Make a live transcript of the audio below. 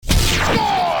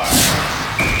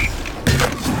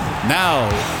Now,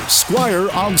 Squire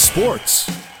on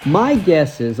Sports. My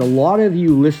guess is a lot of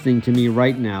you listening to me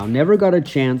right now never got a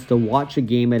chance to watch a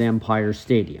game at Empire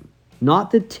Stadium.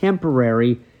 Not the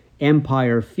temporary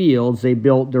Empire Fields they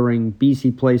built during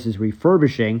BC Place's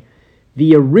refurbishing,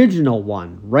 the original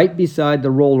one right beside the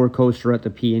roller coaster at the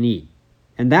P&E.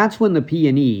 And that's when the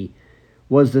P&E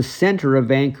was the center of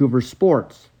Vancouver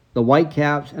sports. The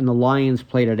Whitecaps and the Lions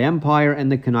played at Empire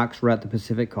and the Canucks were at the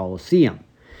Pacific Coliseum.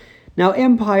 Now,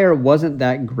 Empire wasn't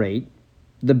that great.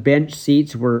 The bench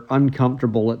seats were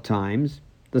uncomfortable at times.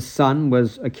 The sun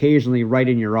was occasionally right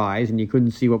in your eyes and you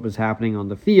couldn't see what was happening on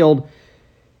the field.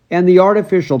 And the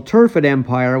artificial turf at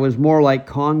Empire was more like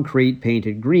concrete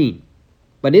painted green.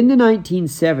 But in the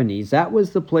 1970s, that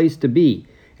was the place to be.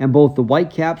 And both the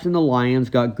Whitecaps and the Lions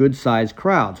got good-sized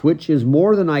crowds, which is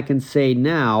more than I can say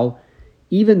now,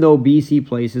 even though BC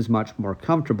Place is much more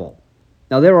comfortable.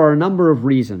 Now, there are a number of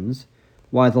reasons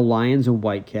why the Lions and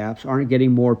Whitecaps aren't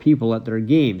getting more people at their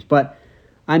games, but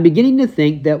I'm beginning to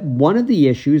think that one of the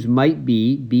issues might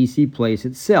be BC Place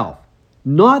itself.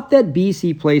 Not that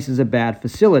BC Place is a bad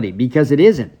facility, because it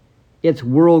isn't. It's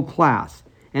world class,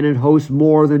 and it hosts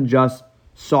more than just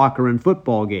soccer and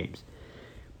football games.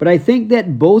 But I think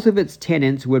that both of its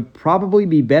tenants would probably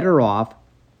be better off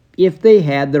if they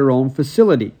had their own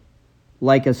facility,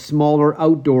 like a smaller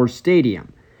outdoor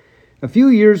stadium. A few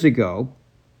years ago,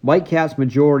 Whitecaps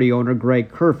majority owner Greg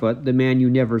Kerfoot, the man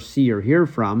you never see or hear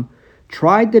from,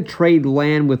 tried to trade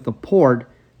land with the port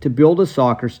to build a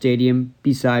soccer stadium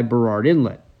beside Burrard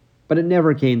Inlet, but it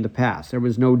never came to pass. There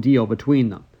was no deal between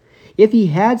them. If he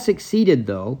had succeeded,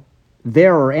 though,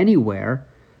 there or anywhere,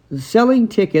 selling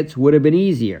tickets would have been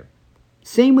easier.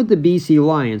 Same with the BC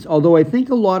Lions, although I think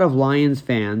a lot of Lions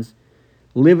fans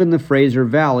live in the Fraser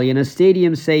Valley, and a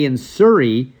stadium, say, in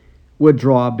Surrey would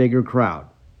draw a bigger crowd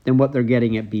than what they're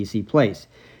getting at BC Place.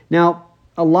 Now,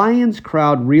 a Lions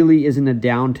crowd really isn't a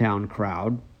downtown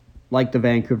crowd like the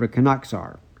Vancouver Canucks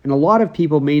are, and a lot of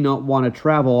people may not want to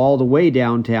travel all the way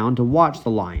downtown to watch the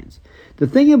Lions. The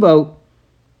thing about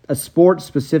a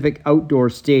sports-specific outdoor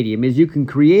stadium is you can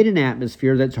create an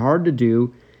atmosphere that's hard to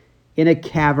do in a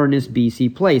cavernous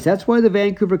BC Place. That's why the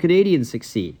Vancouver Canadians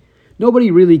succeed. Nobody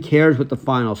really cares what the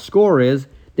final score is.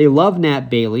 They love Nat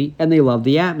Bailey, and they love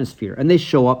the atmosphere, and they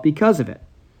show up because of it.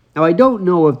 Now, I don't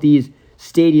know if these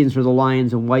stadiums for the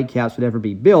Lions and Whitecaps would ever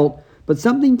be built, but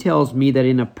something tells me that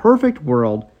in a perfect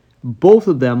world, both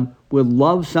of them would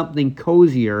love something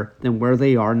cozier than where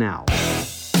they are now.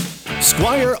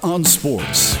 Squire on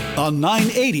Sports on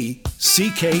 980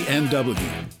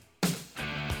 CKNW.